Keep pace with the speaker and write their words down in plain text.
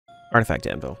Artifact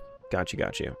Anvil. Got you,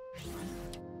 got you.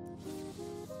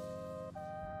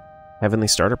 Heavenly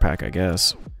starter pack, I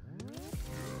guess.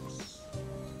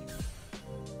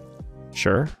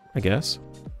 Sure, I guess.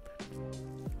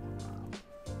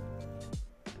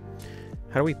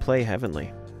 How do we play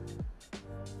Heavenly?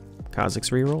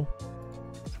 Kha'Zix reroll?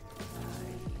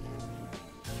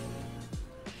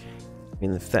 I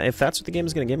mean, if that's what the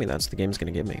game's gonna give me, that's what the game's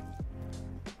gonna give me.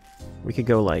 We could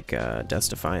go like Death's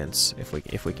Defiance if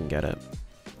we can get it.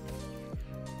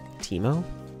 Teemo?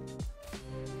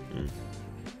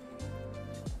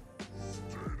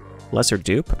 Lesser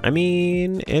dupe? I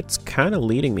mean, it's kind of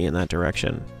leading me in that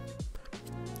direction.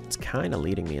 It's kind of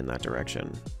leading me in that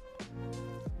direction.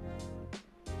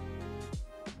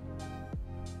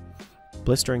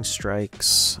 Blistering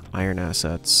Strikes, Iron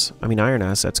Assets. I mean, Iron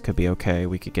Assets could be okay.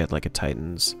 We could get like a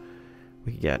Titans.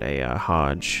 We could get a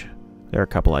Hodge. There are a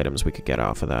couple items we could get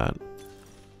off of that.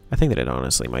 I think that it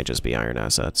honestly might just be Iron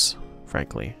Assets,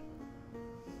 frankly.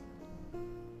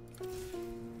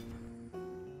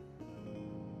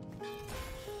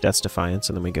 Death's Defiance,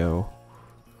 and then we go...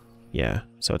 Yeah,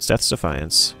 so it's Death's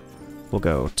Defiance. We'll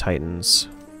go Titans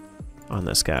on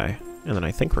this guy, and then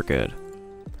I think we're good.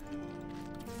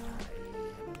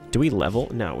 Do we level?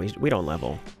 No, we don't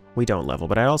level. We don't level,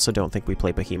 but I also don't think we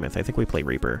play Behemoth. I think we play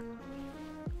Reaper.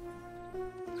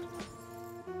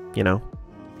 You know?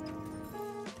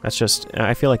 That's just...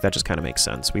 I feel like that just kind of makes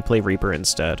sense. We play Reaper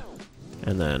instead,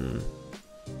 and then...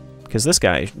 Because this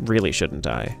guy really shouldn't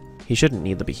die. He shouldn't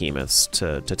need the Behemoths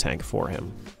to tank for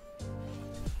him.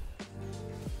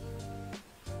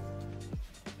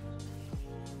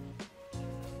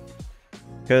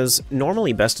 Because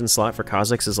normally best in slot for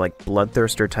Kha'Zix is like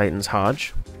Bloodthirster, Titans,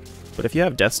 Hodge. But if you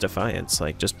have Death's Defiance,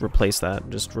 like just replace that.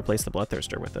 Just replace the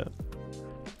Bloodthirster with it.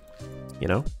 You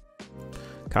know?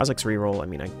 Kha'Zix reroll, I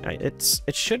mean,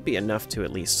 it should be enough to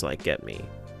at least like get me,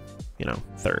 you know,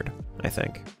 third, I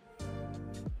think.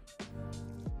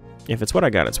 If it's what I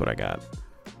got, it's what I got.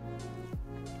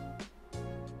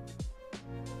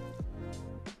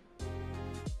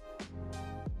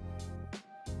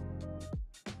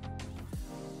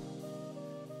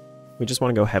 We just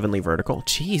want to go Heavenly Vertical.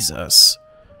 Jesus.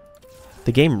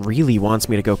 The game really wants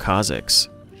me to go Kha'Zix.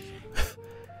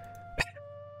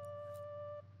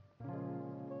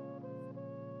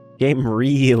 Game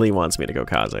really wants me to go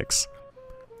Kha'Zix.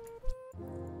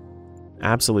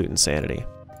 Absolute insanity.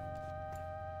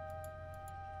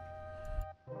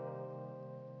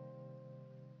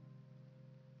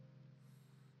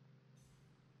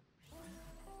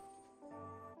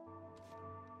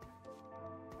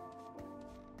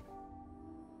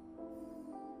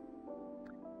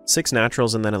 Six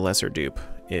naturals and then a lesser dupe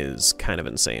is kind of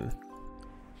insane.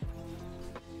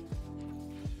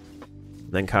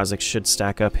 Then Kha'Zix should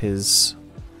stack up his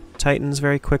Titans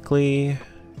very quickly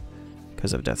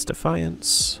because of Death's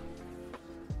Defiance.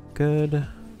 Good.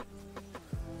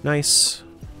 Nice.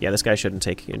 Yeah, this guy shouldn't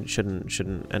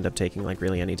end up taking like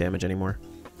really any damage anymore.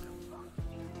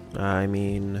 I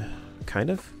mean, kind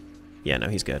of. Yeah, no,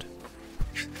 he's good.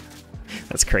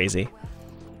 That's crazy.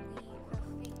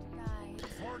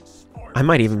 I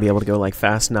might even be able to go like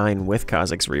Fast 9 with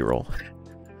Kha'Zix reroll.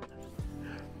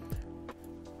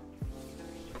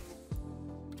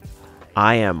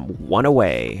 I am one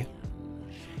away.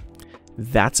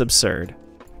 That's absurd.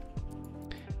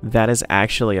 That is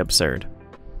actually absurd.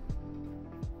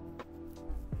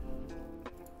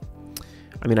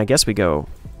 I mean, I guess we go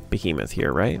Behemoth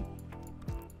here, right?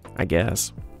 I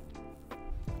guess.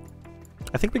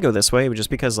 I think we go this way just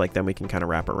because like then we can kind of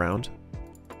wrap around.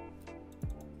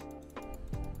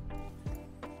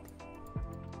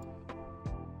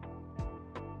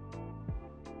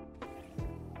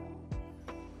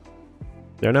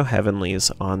 There are no Heavenlies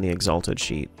on the Exalted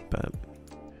sheet, but...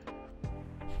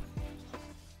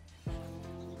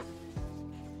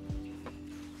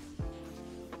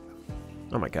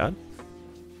 Oh my god.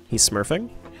 He's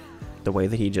smurfing? The way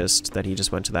that he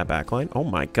just went to that backline? Oh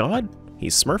my god!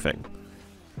 He's smurfing.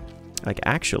 Like,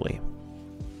 actually.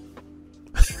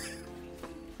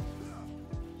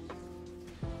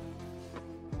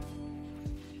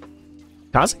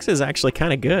 Kha'Zix is actually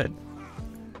kind of good.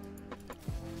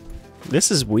 This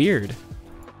is weird.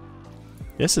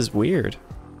 This is weird.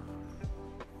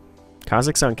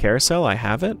 Kha'Zix on Carousel, I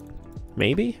have it?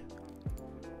 Maybe?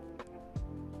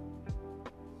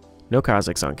 No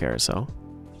Kha'Zix on Carousel.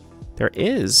 There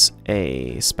is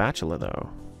a spatula, though.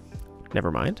 Never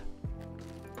mind.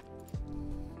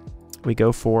 We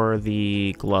go for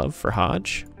the glove for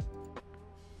Hodge.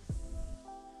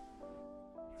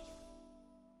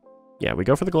 Yeah, we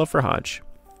go for the glove for Hodge.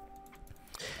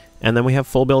 And then we have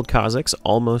full build Kha'Zix,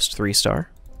 almost 3-star.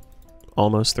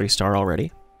 Almost 3-star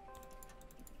already.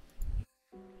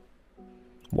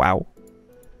 Wow.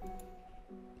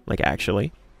 Like,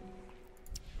 actually.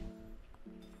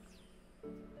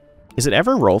 Is it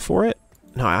ever roll for it?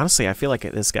 No, honestly, I feel like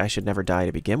this guy should never die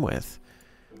to begin with.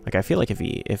 Like, I feel like if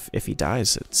he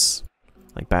dies, it's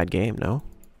like bad game, no?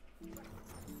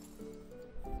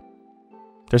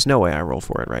 There's no way I roll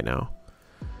for it right now.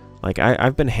 Like,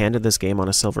 I've been handed this game on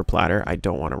a silver platter. I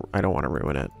don't want to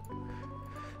ruin it.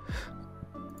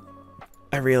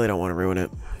 I really don't want to ruin it.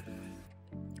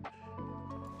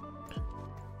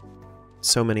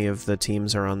 So many of the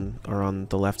teams are on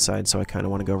the left side, so I kind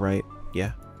of want to go right.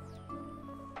 Yeah.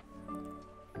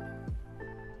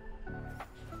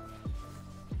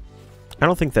 I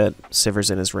don't think that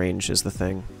Sivir's in his range is the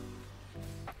thing.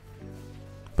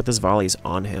 But this volley's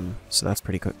on him, so that's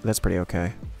pretty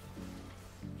okay.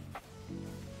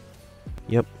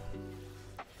 Yep.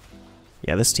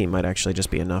 Yeah, this team might actually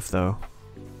just be enough, though.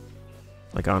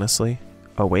 Like, honestly.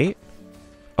 Oh, wait?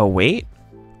 Oh, wait?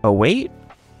 Oh, wait?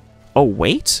 Oh,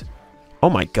 wait?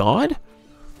 Oh, my God?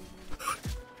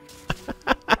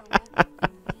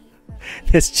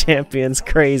 This champion's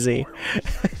crazy.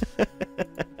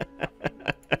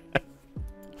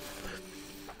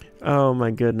 Oh,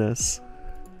 my goodness.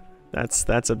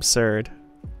 That's absurd.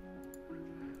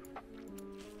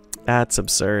 That's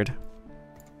absurd.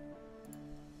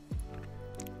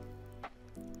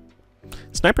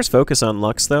 Sniper's focus on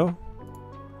Lux, though,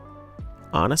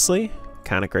 honestly,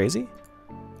 kind of crazy.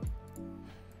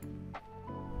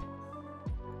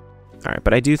 Alright,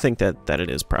 but I do think that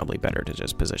it is probably better to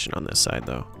just position on this side,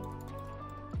 though.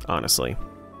 Honestly.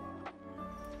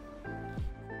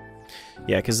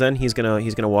 Yeah, because then he's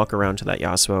gonna walk around to that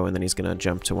Yasuo, and then he's gonna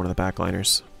jump to one of the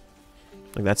backliners.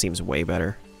 Like, that seems way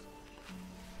better.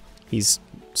 He's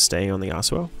staying on the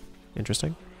Yasuo?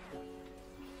 Interesting.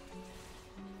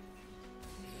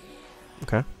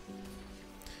 Okay.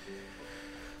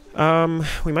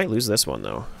 We might lose this one,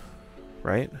 though.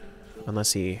 Right?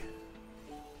 Unless he...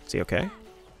 Is he okay?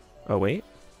 Oh, wait.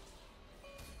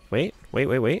 Wait.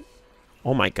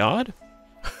 Oh my God.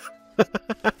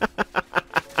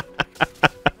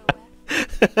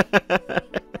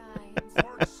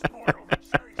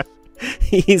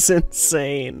 He's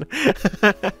insane.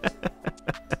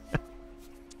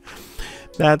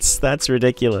 That's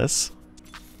ridiculous.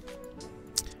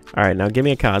 All right, now give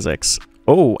me a Kha'Zix.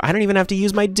 Oh, I don't even have to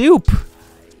use my dupe.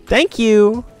 Thank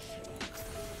you.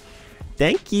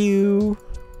 Thank you.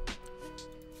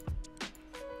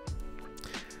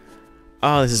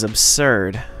 Oh, this is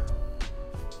absurd.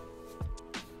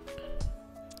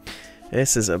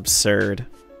 This is absurd.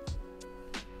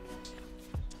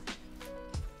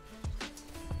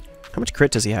 How much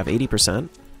crit does he have? 80%?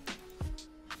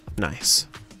 Nice.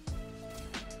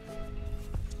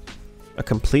 A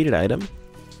completed item?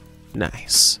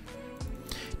 Nice.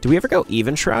 Do we ever go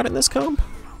even shroud in this comp?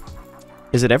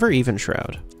 Is it ever even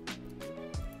shroud?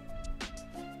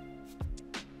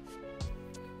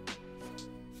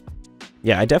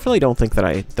 Yeah, I definitely don't think that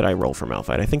I roll for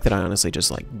Malphite. I think that I honestly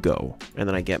just like go, and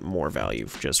then I get more value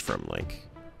just from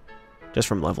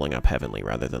leveling up Heavenly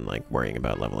rather than like worrying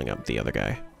about leveling up the other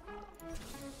guy.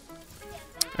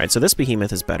 All right, so this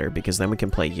behemoth is better because then we can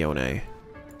play Yone,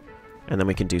 and then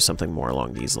we can do something more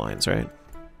along these lines, right?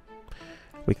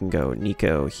 We can go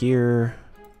Nico here.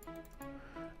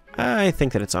 I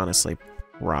think that it's honestly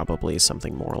probably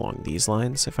something more along these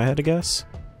lines, if I had to guess.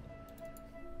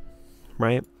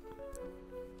 Right?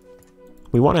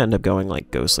 We want to end up going like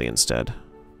Ghostly instead,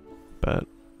 but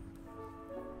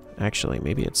actually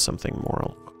maybe it's something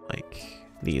more like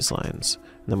these lines.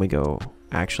 And then we go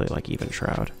actually like even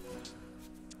Shroud.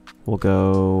 We'll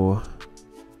go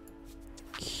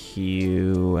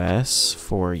QS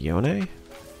for Yone.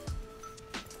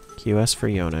 QS for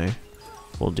Yone.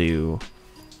 We'll do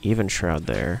even Shroud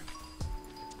there.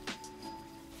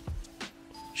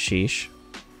 Sheesh.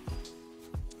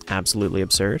 Absolutely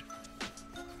absurd.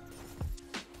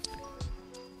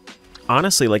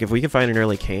 Honestly, like if we could find an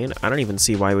early Kayn, I don't even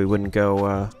see why we wouldn't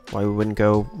go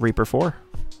Reaper 4.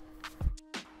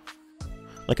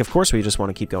 Like, of course we just want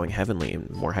to keep going Heavenly and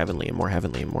more Heavenly and more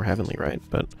Heavenly and more Heavenly, right?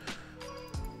 But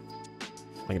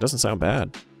like it doesn't sound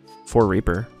bad. 4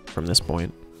 Reaper from this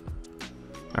point.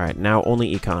 Alright, now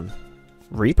only Econ.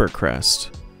 Reaper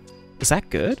Crest. Is that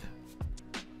good?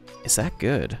 Is that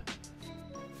good?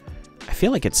 I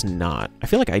feel like it's not. I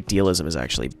feel like Idealism is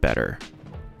actually better.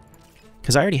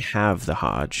 Because I already have the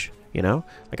Hodge, you know?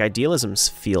 Like, Idealism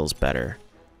feels better.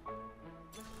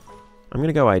 I'm going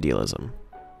to go Idealism.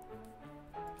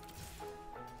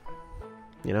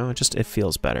 You know, it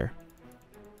feels better.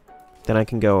 Then I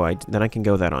can go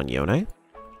that on Yone.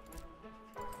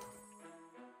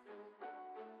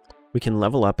 We can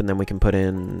level up and then we can put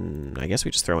in, I guess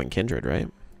we just throw in Kindred, right?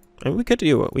 I mean, we could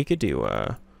do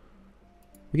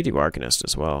Arcanist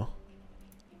as well.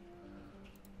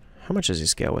 How much does he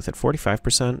scale with it?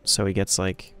 45%, so he gets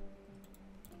like,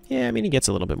 yeah, I mean, he gets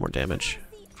a little bit more damage.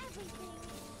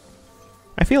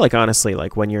 I feel like, honestly,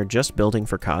 like, when you're just building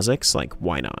for Kha'Zix, like,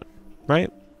 why not?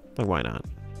 Right? Like, why not?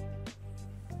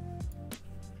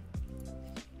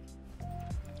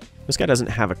 This guy doesn't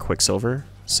have a Quicksilver,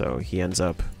 so he ends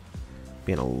up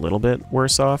being a little bit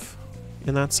worse off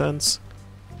in that sense.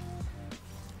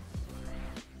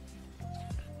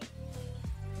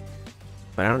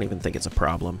 But I don't even think it's a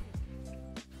problem.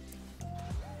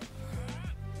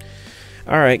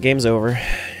 Alright, game's over.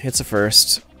 It's a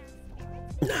first.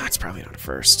 Nah, it's probably not a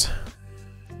first.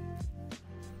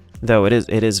 Though it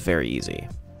is very easy.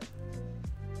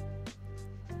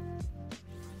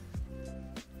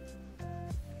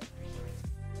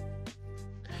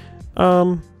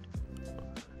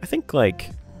 I think,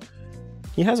 like,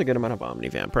 he has a good amount of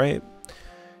Omnivamp, right?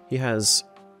 He has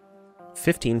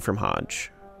 15 from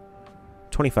Hodge.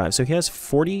 25, so he has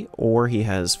 40 or he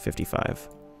has 55.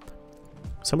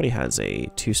 Somebody has a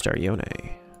 2-star Yone.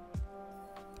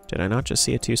 Did I not just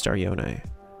see a 2-star Yone? I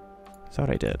thought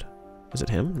I did. Is it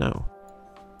him? No.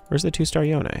 Where's the 2-star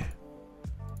Yone?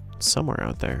 It's somewhere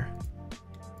out there.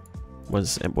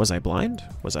 Was I blind?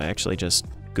 Was I actually just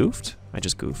goofed? I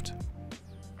just goofed.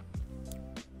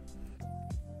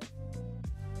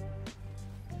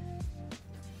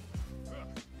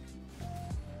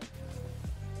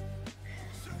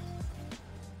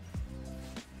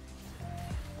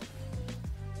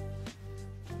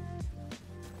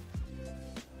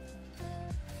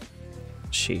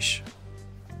 Sheesh.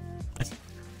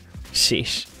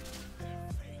 Sheesh.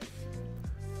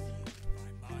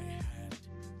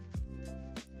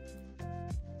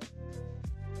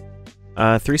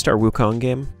 Three-star Wukong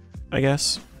game, I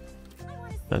guess.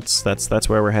 That's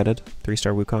where we're headed.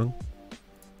 3-star Wukong.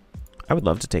 I would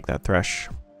love to take that Thresh,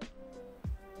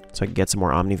 so I can get some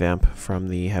more Omnivamp from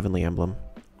the Heavenly Emblem.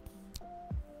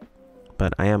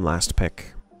 But I am last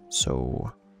pick,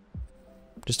 so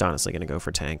I'm just honestly gonna go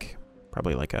for tank.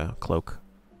 Probably like a cloak.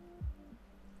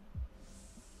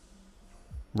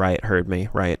 Riot heard me.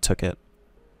 Riot took it.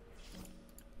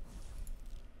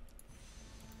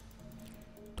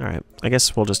 Alright, I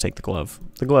guess we'll just take the glove.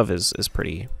 The glove is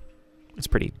pretty... It's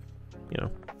pretty, you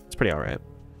know, it's pretty alright.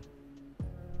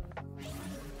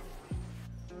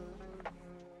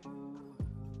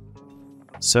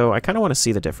 So I kind of want to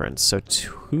see the difference. So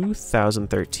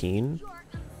 2013,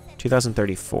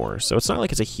 2034. So it's not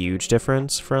like it's a huge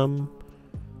difference from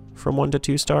 1 to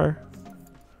 2-star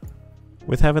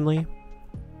with Heavenly.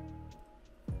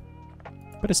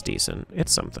 But it's decent.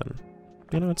 It's something.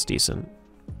 You know, it's decent.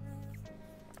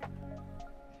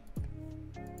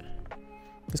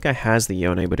 This guy has the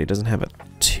Yone, but he doesn't have a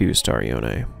 2-star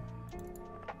Yone.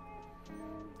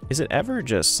 Is it ever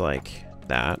just like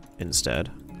that instead?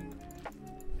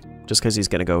 Just because he's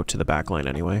going to go to the back line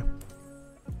anyway?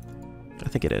 I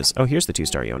think it is. Oh, here's the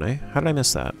 2-star Yone. How did I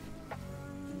miss that?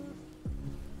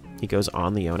 He goes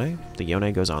on the Yone? The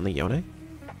Yone goes on the Yone?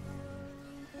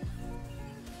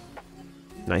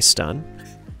 Nice stun.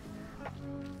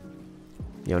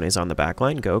 Yone's on the back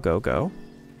line. Go, go, go.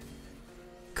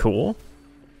 Cool.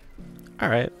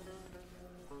 Alright.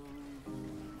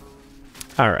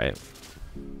 Alright.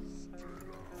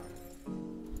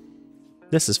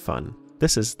 This is fun.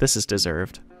 This is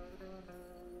deserved.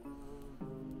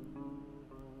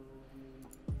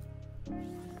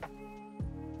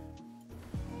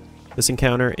 This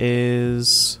encounter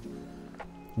is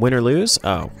win or lose?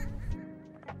 Oh.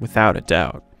 Without a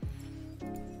doubt.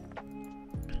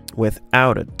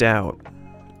 Without a doubt.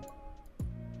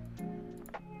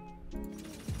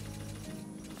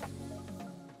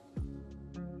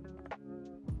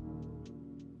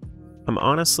 I'm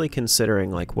honestly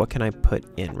considering, like, what can I put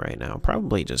in right now?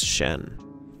 Probably just Shen.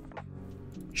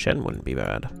 Shen wouldn't be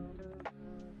bad.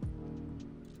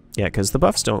 Yeah, because the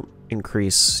buffs don't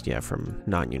increase, yeah, from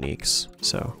non-uniques.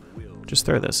 So, just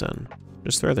throw this in.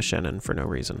 Just throw the Shen in for no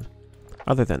reason.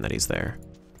 Other than that he's there.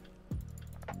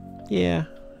 Yeah,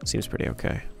 seems pretty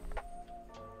okay.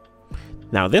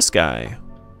 Now this guy...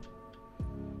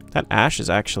 That Ashe is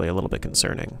actually a little bit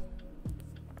concerning.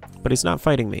 But he's not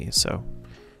fighting me, so...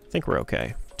 I think we're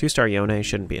okay. 2-star Yone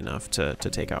shouldn't be enough to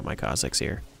take out my Kha'Zix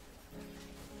here.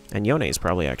 And Yone is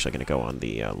probably actually going to go on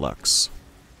the Lux.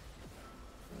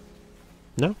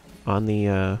 No? On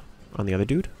the other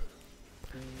dude?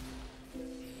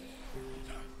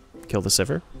 Kill the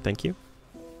Sivir. Thank you.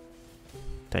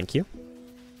 Thank you.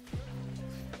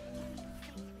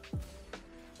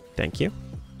 Thank you.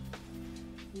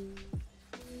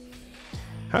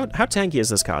 How tanky is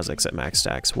this Kha'Zix at max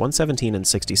stacks? 117 and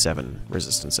 67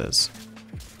 resistances.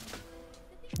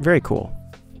 Very cool.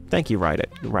 Thank you,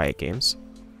 Riot Games.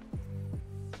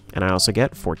 And I also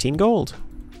get 14 gold.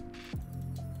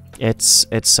 It's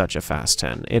such a fast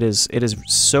 10. It is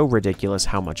so ridiculous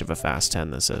how much of a fast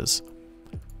 10 this is.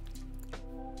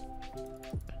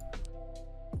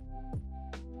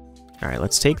 All right,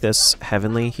 let's take this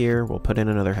Heavenly here. We'll put in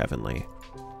another Heavenly.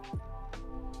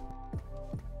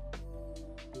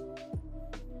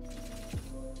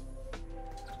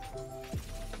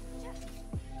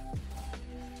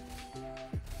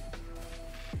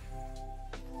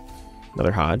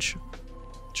 Another Hodge,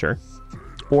 sure.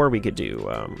 Or we could do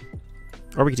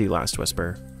Last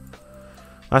Whisper.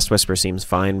 Last Whisper seems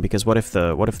fine because what if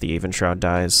the Even Shroud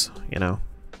dies? You know,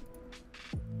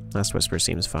 Last Whisper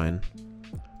seems fine.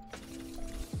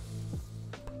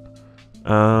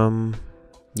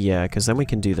 Yeah, because then we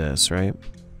can do this, right?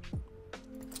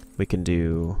 We can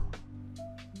do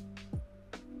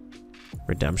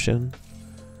Redemption.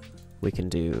 We can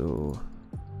do.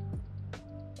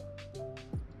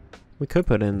 We could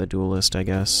put in the Duelist, I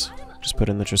guess. Just put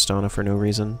in the Tristana for no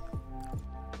reason.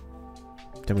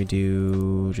 Then we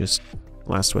do just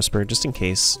Last Whisper, just in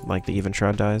case, like, the Even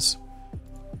Shroud dies.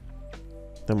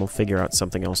 Then we'll figure out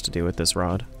something else to do with this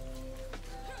rod.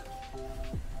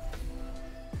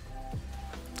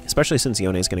 Especially since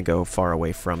Yone's going to go far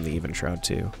away from the Even Shroud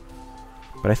too.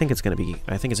 But I think it's going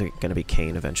to be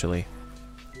Kayn eventually.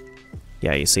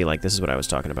 Yeah, you see, like, this is what I was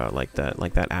talking about. Like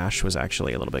that Ash was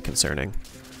actually a little bit concerning.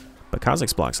 But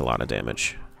Kha'Zix blocks a lot of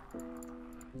damage.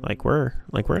 Like we're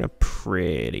in a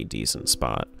pretty decent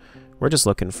spot. We're just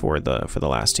looking for the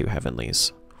last two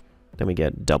Heavenlies. Then we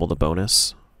get double the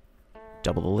bonus.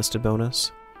 Double the listed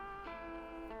bonus.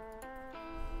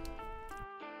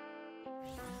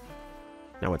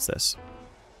 Now what's this?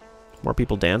 More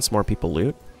people dance, more people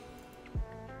loot.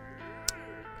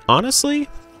 Honestly,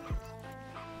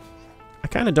 I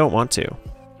kind of don't want to.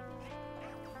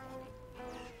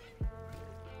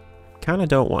 Kind of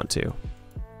don't want to.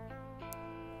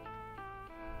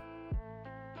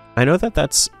 I know that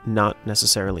that's not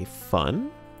necessarily fun,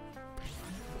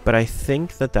 but I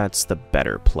think that that's the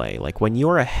better play. Like, when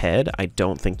you're ahead, I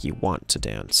don't think you want to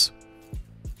dance.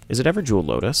 Is it ever Jewel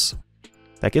Lotus?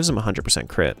 That gives him 100%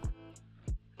 crit.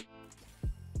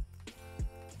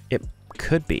 It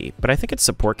could be, but I think it's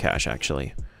support cash,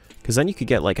 actually. Because then you could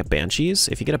get, like, a Banshees.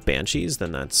 If you get a Banshees,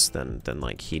 then that's, then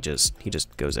like, he just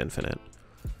goes infinite.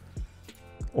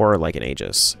 Or like an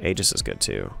Aegis. Aegis is good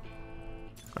too.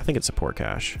 I think it's support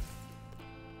cash.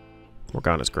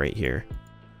 Morgana's great here.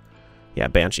 Yeah,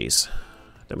 Banshees.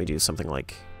 Then we do something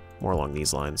like more along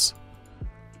these lines.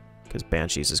 Because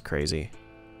Banshees is crazy.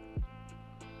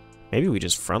 Maybe we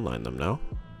just frontline them, no?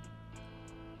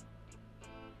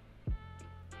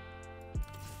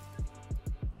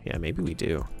 Yeah, maybe we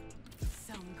do.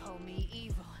 Some call me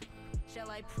evil. Shall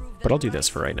I prove But I'll do this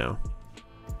for right now.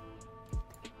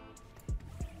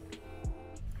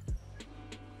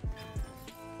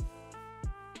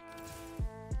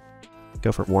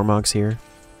 Go for Warmogs here.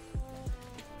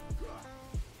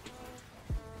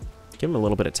 Give him a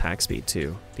little bit of attack speed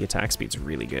too. The attack speed's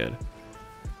really good.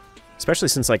 Especially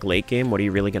since, like, late game, what are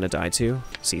you really going to die to?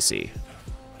 CC.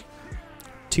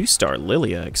 2-star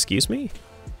Lilia, excuse me?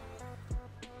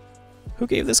 Who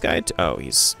gave this guy oh,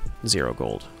 he's 0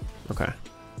 gold. Okay.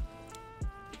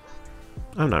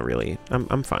 I'm not really.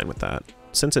 I'm fine with that.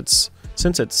 Since it's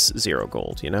 0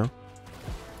 gold, you know?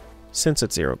 Since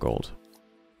it's 0 gold.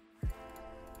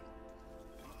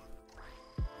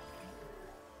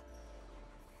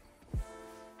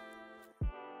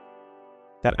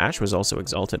 That Ash was also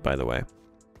exalted, by the way.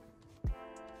 I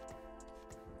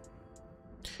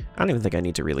don't even think I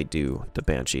need to really do the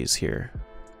Banshees here,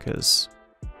 because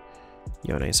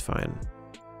Yone's fine.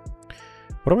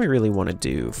 What do I really want to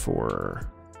do for...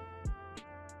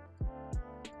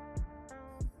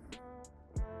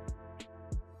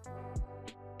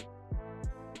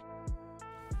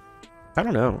 I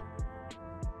don't know.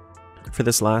 For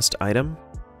this last item,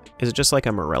 is it just like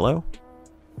a Morello?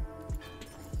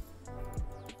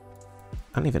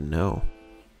 I don't even know.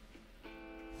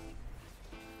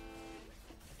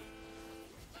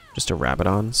 Just a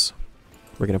Rabadons.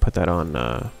 We're gonna put that on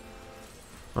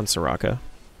Soraka.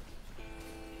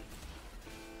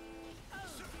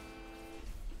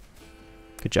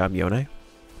 Good job, Yone.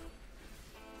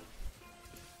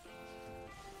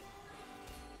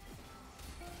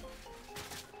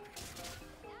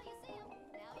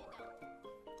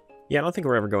 Yeah, I don't think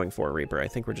we're ever going for a Reaper. I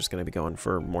think we're just going to be going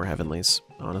for more Heavenlies,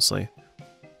 honestly.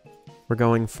 We're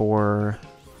going for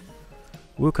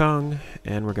Wukong,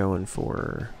 and we're going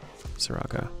for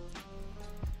Soraka.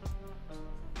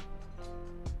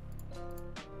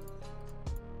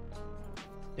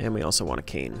 And we also want a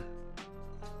cane.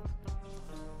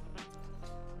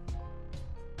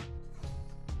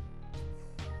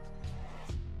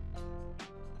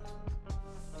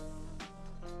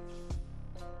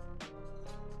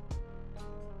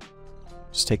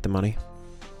 Just take the money.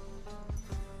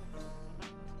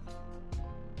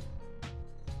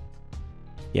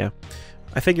 Yeah.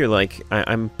 I figure, like,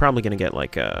 I'm probably gonna get,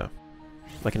 like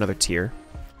another tier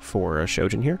for a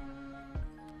Shojin here.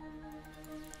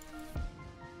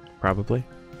 Probably.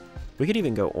 We could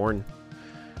even go Ornn.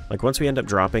 Like, once we end up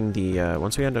dropping the,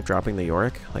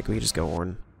 Yorick, like, we could just go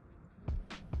Ornn.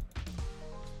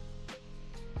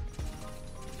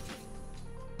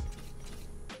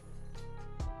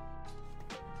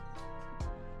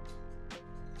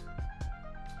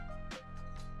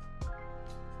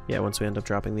 Yeah, once we end up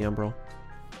dropping the Umbral.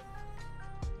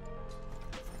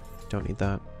 Don't need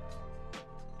that.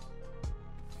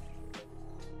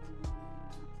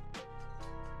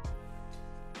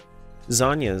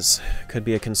 Zanya's could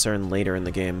be a concern later in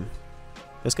the game.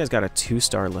 This guy's got a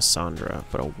 2-star Lissandra,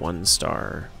 but a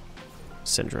 1-star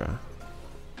Syndra.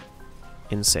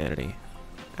 Insanity,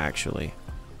 actually.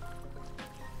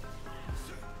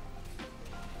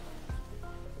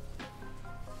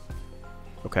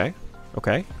 Okay,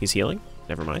 okay, he's healing.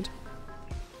 Never mind.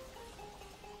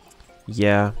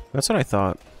 Yeah, that's what I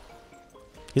thought.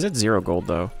 He's at 0 gold,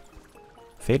 though.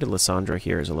 Faded Lissandra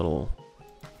here is a little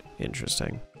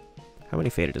interesting. How many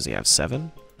Faded does he have?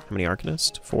 7? How many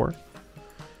Arcanist? 4?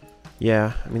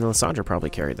 Yeah, I mean, Lissandra probably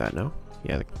carried that, no?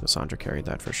 Yeah, Lissandra carried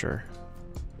that for sure.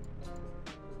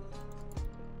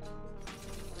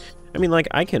 I mean, like,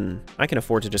 I can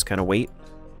afford to just kind of wait.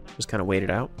 Just kind of wait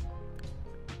it out.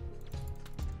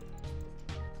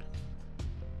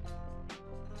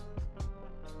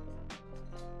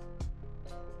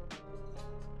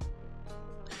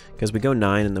 Because we go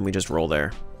 9 and then we just roll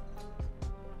there.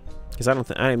 Because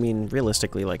I mean,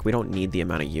 realistically, like, we don't need the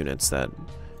amount of units that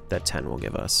 10 will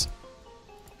give us.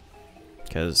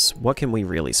 Because what can we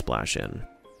really splash in?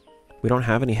 We don't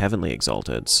have any Heavenly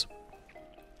Exalteds.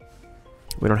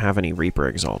 We don't have any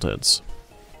Reaper Exalteds.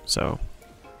 So...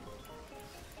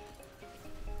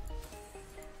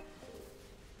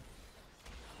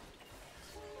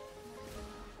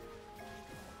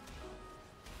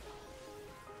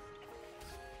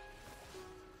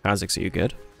 Kha'Zix, are you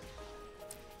good?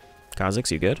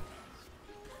 Kha'Zix, you good?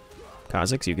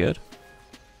 Kha'Zix, you good?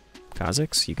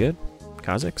 Kha'Zix, you good?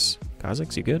 Kha'Zix?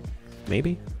 Kha'Zix, you good?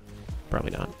 Maybe?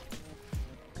 Probably not.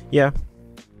 Yeah.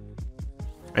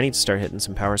 I need to start hitting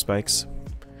some power spikes.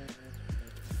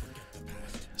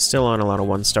 Still on a lot of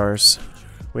 1-stars.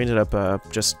 We ended up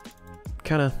just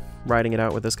kind of riding it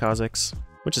out with this Kha'Zix,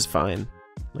 which is fine.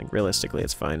 Like, realistically,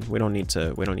 it's fine. We don't need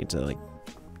to like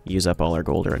use up all our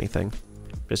gold or anything.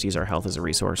 Just use our health as a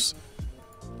resource.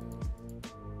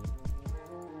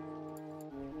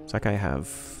 Does that guy have...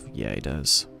 Yeah, he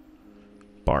does.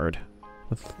 Bard.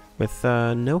 With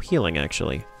no healing,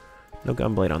 actually. No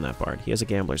Gunblade on that Bard. He has a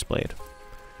Gambler's Blade.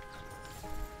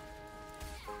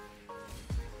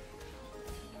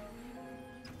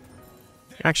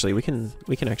 Actually, we can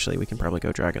probably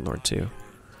go Dragonlord too.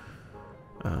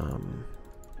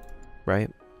 Right?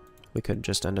 We could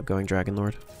just end up going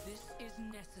Dragonlord.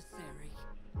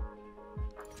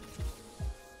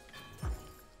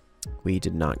 We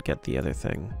did not get the other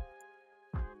thing.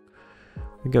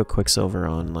 We can go Quicksilver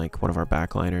on, like, one of our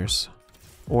backliners.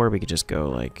 Or we could just go,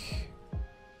 like...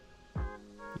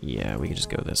 Yeah, we could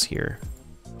just go this here.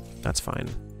 That's fine.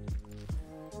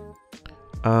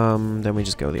 Then we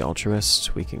just go the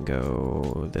Altruist. We can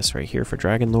go this right here for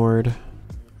Dragonlord.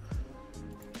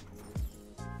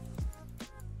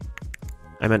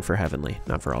 I meant for Heavenly,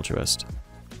 not for Altruist.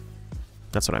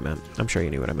 That's what I meant. I'm sure you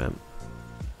knew what I meant.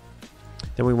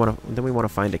 Then we want to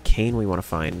find a Kayn. We want to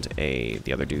find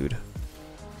the other dude.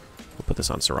 We'll put this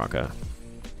on Soraka.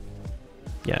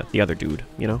 Yeah, the other dude,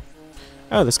 you know?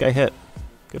 Oh, this guy hit.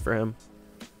 Good for him.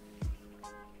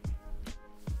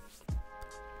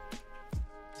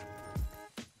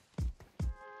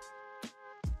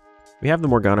 We have the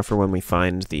Morgana for when we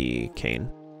find the Kayn.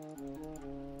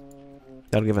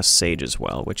 That'll give us Sage as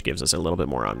well, which gives us a little bit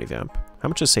more Omnivamp. How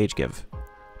much does Sage give?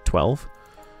 12?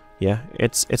 Yeah,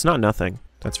 it's not nothing,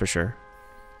 that's for sure.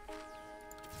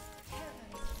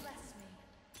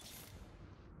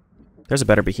 There's a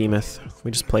better Behemoth. We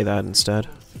just play that instead.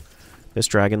 This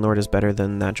Dragonlord is better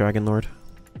than that Dragonlord.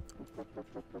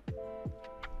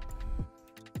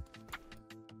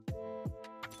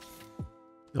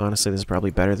 Honestly, this is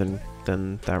probably better than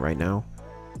that right now.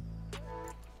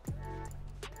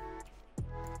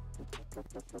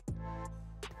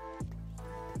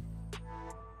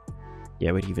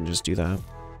 Yeah, we'd even just do that.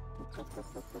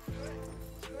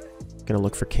 Gonna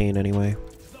look for Kayn anyway.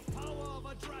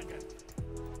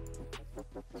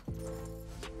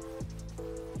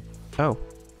 Oh,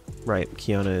 right.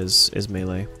 Kiana is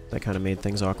melee. That kind of made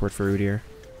things awkward for Udyr.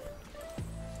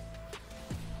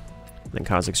 Then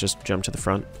Kha'Zix just jumped to the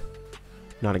front.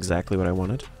 Not exactly what I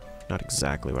wanted. Not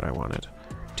exactly what I wanted.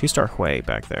 2-star Hwei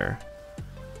back there.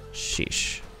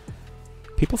 Sheesh.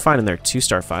 People finding their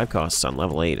 2-star 5 costs on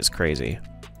level 8 is crazy.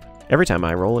 Every time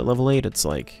I roll at level 8, it's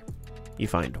like, you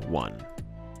find one.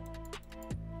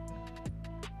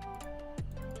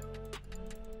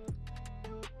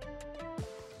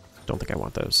 Don't think I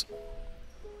want those.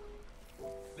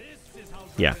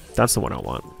 Yeah, that's the one I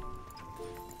want.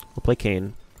 We'll play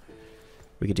Kayn.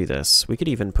 We could do this. We could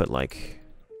even put, like,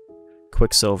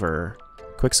 Quicksilver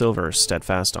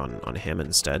Steadfast on him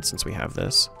instead, since we have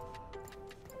this.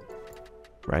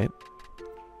 Right?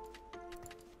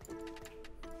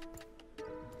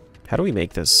 How do we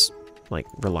make this, like,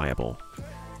 reliable?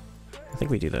 I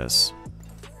think we do this.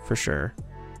 For sure.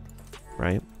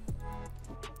 Right?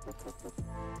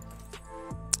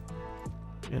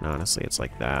 And honestly, it's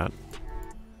like that.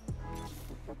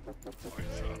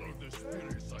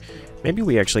 Maybe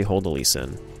we actually hold Elise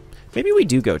in. Maybe we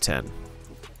do go 10.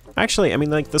 Actually, I mean,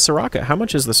 like, the Soraka, how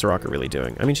much is the Soraka really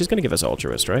doing? I mean, she's gonna give us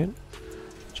Altruist, right?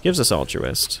 She gives us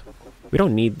Altruist. We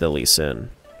don't need the Lee Sin.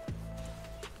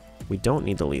 We don't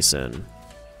need the Lee Sin.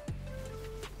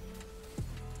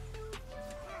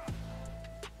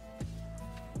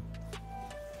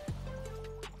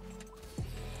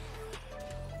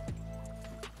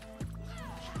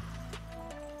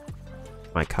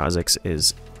 My Kha'Zix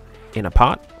is in a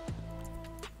pot.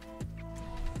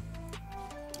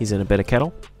 He's in a bit of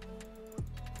kettle.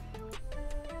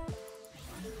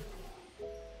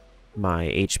 My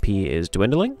HP is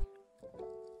dwindling.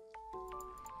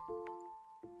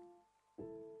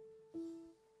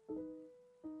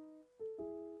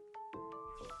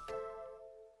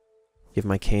 Give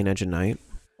my Kayn Edge of Night.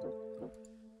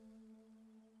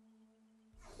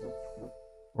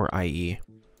 Or IE.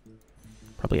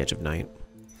 Probably Edge of Night.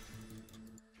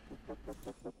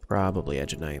 Probably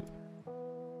Edge of Night.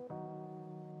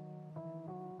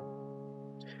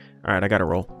 Alright, I gotta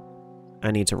roll.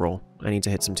 I need to roll. I need to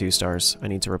hit some 2-stars. I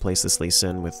need to replace this Lee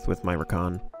Sin with my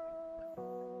Rakan.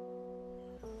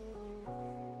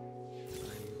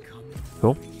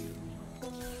 Cool.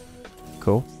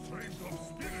 Cool.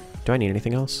 Do I need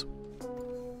anything else?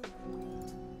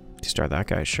 2-star that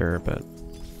guy, sure, but...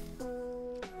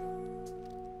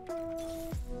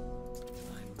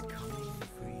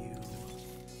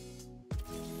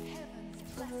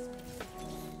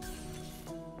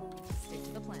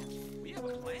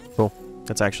 Cool.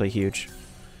 That's actually huge.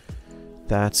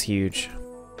 That's huge.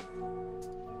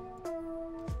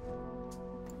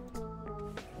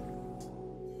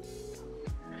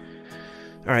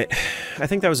 Alright. I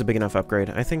think that was a big enough upgrade.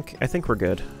 I think we're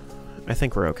good. I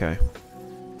think we're okay.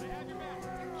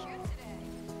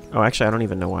 Oh, actually, I don't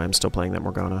even know why I'm still playing that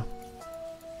Morgana.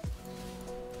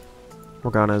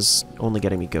 Morgana's only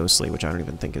getting me Ghostly, which I don't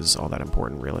even think is all that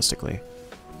important, realistically.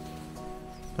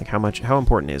 Like, how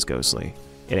important is Ghostly?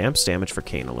 It amps damage for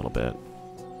Kayn a little bit.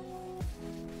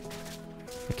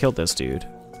 I killed this dude.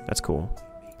 That's cool.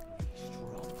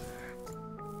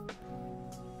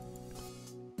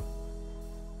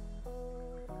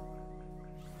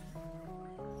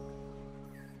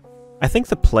 I think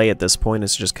the play at this point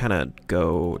is just kind of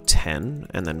go 10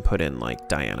 and then put in, like,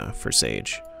 Diana for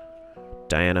Sage.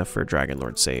 Diana for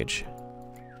Dragonlord Sage.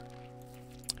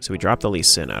 So we drop the Lee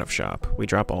Sin out of shop. We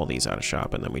drop all these out of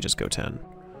shop, and then we just go 10.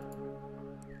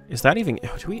 Is that even... I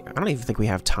don't even think we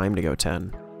have time to go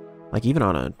 10. Like, even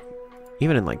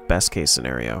in, like, best case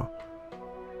scenario.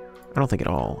 I don't think at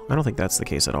all. I don't think that's the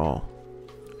case at all.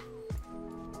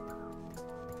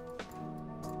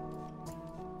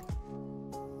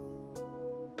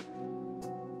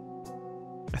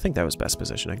 I think that was best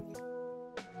positioning.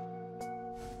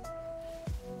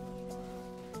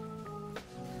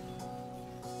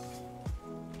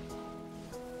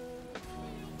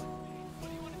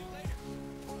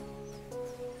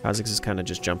 Kha'Zix is kind of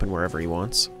just jumping wherever he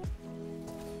wants.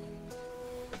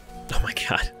 Oh my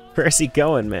god. Where is he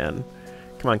going, man?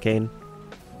 Come on, Kayn.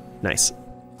 Nice.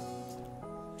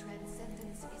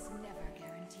 Transcendence is never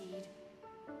guaranteed.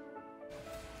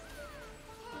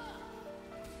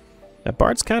 That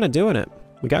Bard's kind of doing it.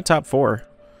 We got top 4.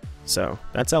 So,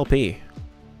 that's LP.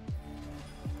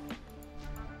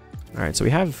 Alright, so we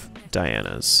have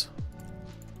Diana's.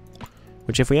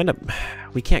 Which if we end up...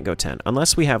 We can't go 10.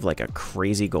 Unless we have like a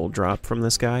crazy gold drop from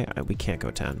this guy, we can't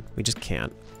go 10. We just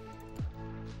can't.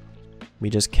 We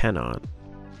just cannot.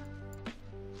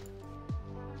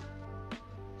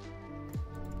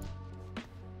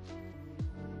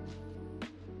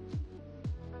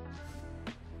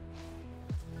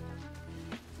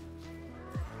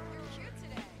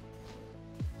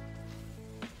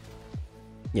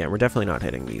 Yeah, we're definitely not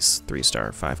hitting these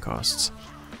 3-star 5 costs.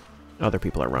 Other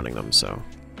people are running them, so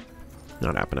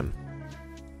not happening.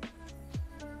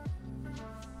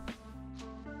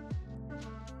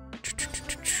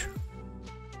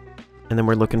 And then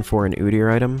we're looking for an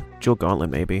Udyr item. Jewel Gauntlet,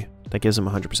 maybe. That gives him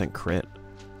 100% crit.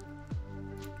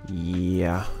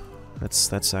 Yeah,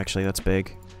 that's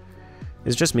big.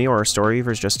 Is it just me, or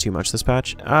Storyweaver's just too much this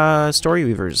patch?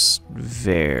 Storyweaver's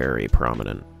very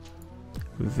prominent.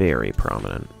 Very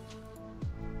prominent.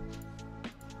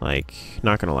 Like,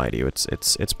 not gonna lie to you, it's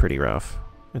pretty rough.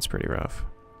 It's pretty rough.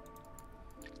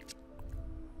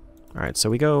 Alright, so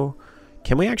we go...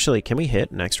 Can we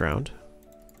hit next round?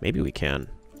 Maybe we can.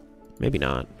 Maybe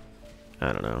not.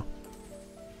 I don't know.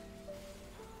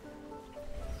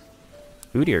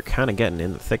 Udyr kind of getting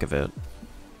in the thick of it.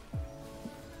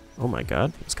 Oh my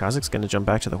god. Is Kha'Zix gonna jump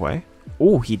back to the Hwei?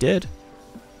 Oh, he did.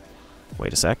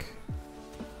 Wait a sec.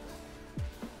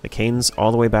 The Kane's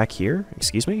all the way back here?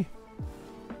 Excuse me?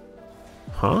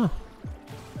 Huh?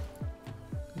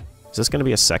 Is this gonna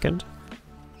be a second?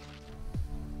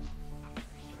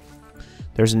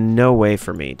 There's no way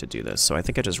for me to do this, so I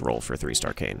think I just roll for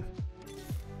 3-star Kane.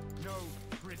 No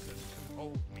prison can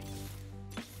hold me.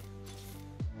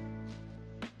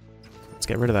 Let's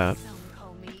get rid of that. Some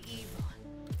call me evil.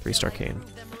 3-star Shall I Kane.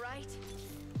 prove them right?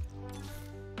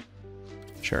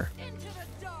 Sure. Into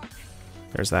the dark.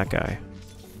 There's that guy.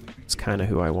 It's kind of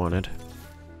who I wanted.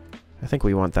 I think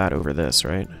we want that over this,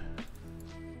 right?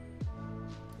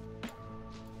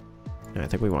 Yeah, I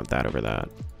think we want that over that.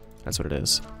 That's what it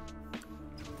is.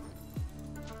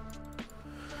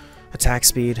 Attack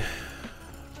speed.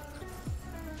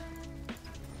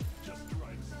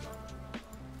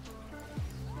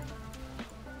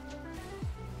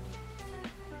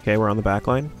 Okay, we're on the back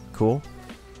line. Cool.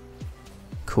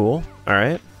 Cool.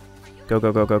 Alright. Go,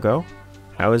 go, go, go, go.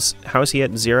 How is he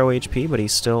at 0 HP, but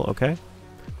he's still okay?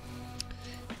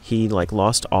 He, like,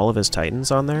 lost all of his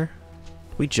Titans on there?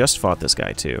 We just fought this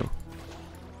guy, too.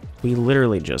 We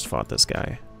literally just fought this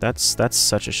guy. That's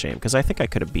such a shame, because I think I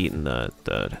could have beaten the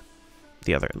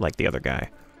other guy.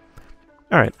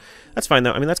 Alright, that's fine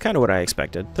though. I mean, that's kind of what I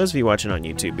expected. Those of you watching on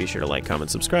YouTube, be sure to like,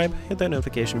 comment, subscribe, hit that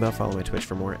notification bell, follow my Twitch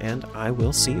for more, and I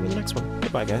will see you in the next one.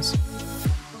 Goodbye, guys.